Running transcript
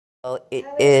Well, it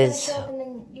is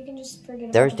You can just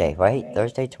forget Thursday, right?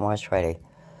 Thursday, tomorrow's Friday.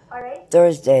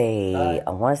 Thursday, I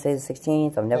want to say the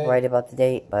 16th. I'm never right about the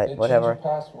date, but whatever.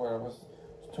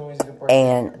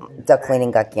 And duct cleaning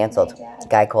got canceled. The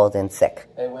guy called in sick.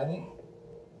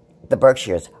 The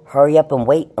Berkshires, hurry up and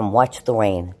wait and watch the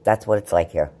rain. That's what it's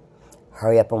like here.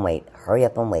 Hurry up and wait. Hurry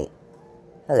up and wait.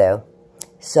 Hello.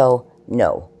 So,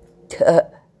 no.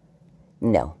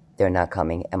 No, they're not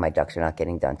coming, and my ducks are not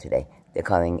getting done today. They're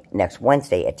coming next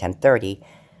Wednesday at 10:30,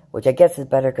 which I guess is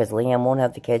better because Leanne won't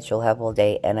have the kids. She'll have all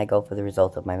day, and I go for the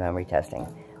results of my memory testing.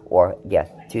 Or, yes,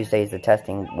 Tuesday is the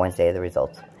testing, Wednesday are the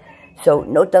results. So,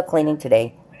 no duct cleaning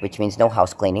today, which means no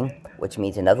house cleaning, which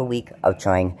means another week of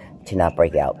trying to not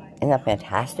break out. Isn't that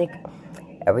fantastic?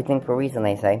 Everything for a reason,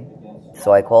 they say.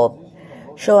 So I called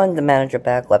Sean, the manager,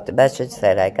 back, left a message,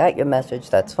 said, I got your message,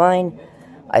 that's fine.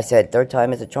 I said, third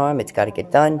time is a charm, it's got to get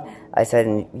done. I said,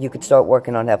 and you could start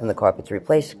working on having the carpets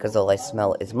replaced because all I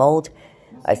smell is mold.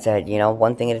 I said, you know,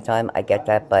 one thing at a time, I get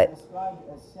that, but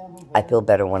I feel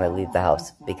better when I leave the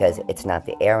house because it's not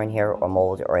the air in here or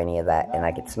mold or any of that, and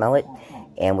I can smell it,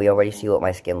 and we already see what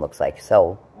my skin looks like.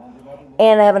 So,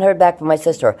 and I haven't heard back from my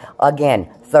sister. Again,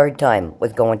 third time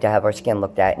was going to have her skin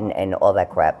looked at and all that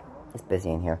crap. It's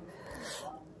busy in here.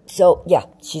 So, yeah,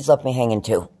 she's left me hanging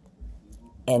too.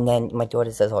 And then my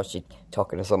daughter says, oh, she's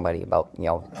talking to somebody about, you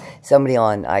know, somebody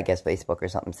on, I guess, Facebook or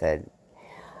something said,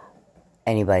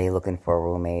 anybody looking for a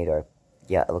roommate or,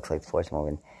 yeah, it looks like the floor's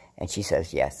moving. And she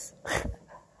says, yes.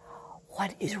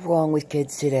 What is wrong with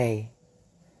kids today?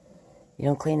 You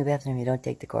don't clean the bathroom, you don't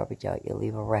take the garbage out, you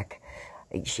leave a wreck.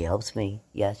 She helps me.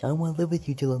 Yes, I want to live with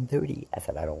you till I'm 30. I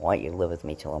said, I don't want you to live with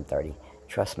me till I'm 30.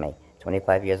 Trust me,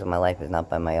 25 years of my life is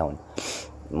not by my own.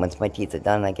 Once my teeth are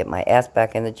done, I get my ass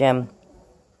back in the gym.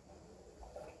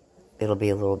 It'll be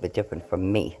a little bit different for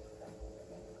me.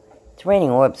 It's raining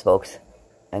orbs, folks.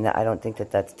 And I don't think that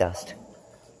that's dust.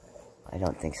 I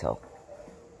don't think so.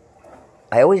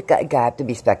 I always have to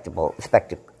be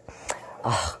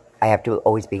I have to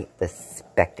always be the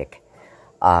spectic.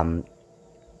 I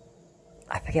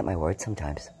forget my words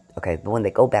sometimes. Okay, but when they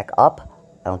go back up,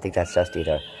 I don't think that's dust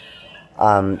either.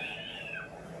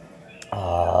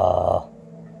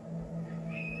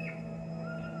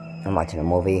 I'm watching a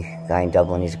movie. Guy in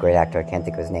Dublin, he's a great actor. I can't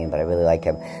think of his name, but I really like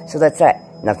him. So that's that.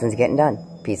 Nothing's getting done.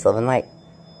 Peace, love, and light.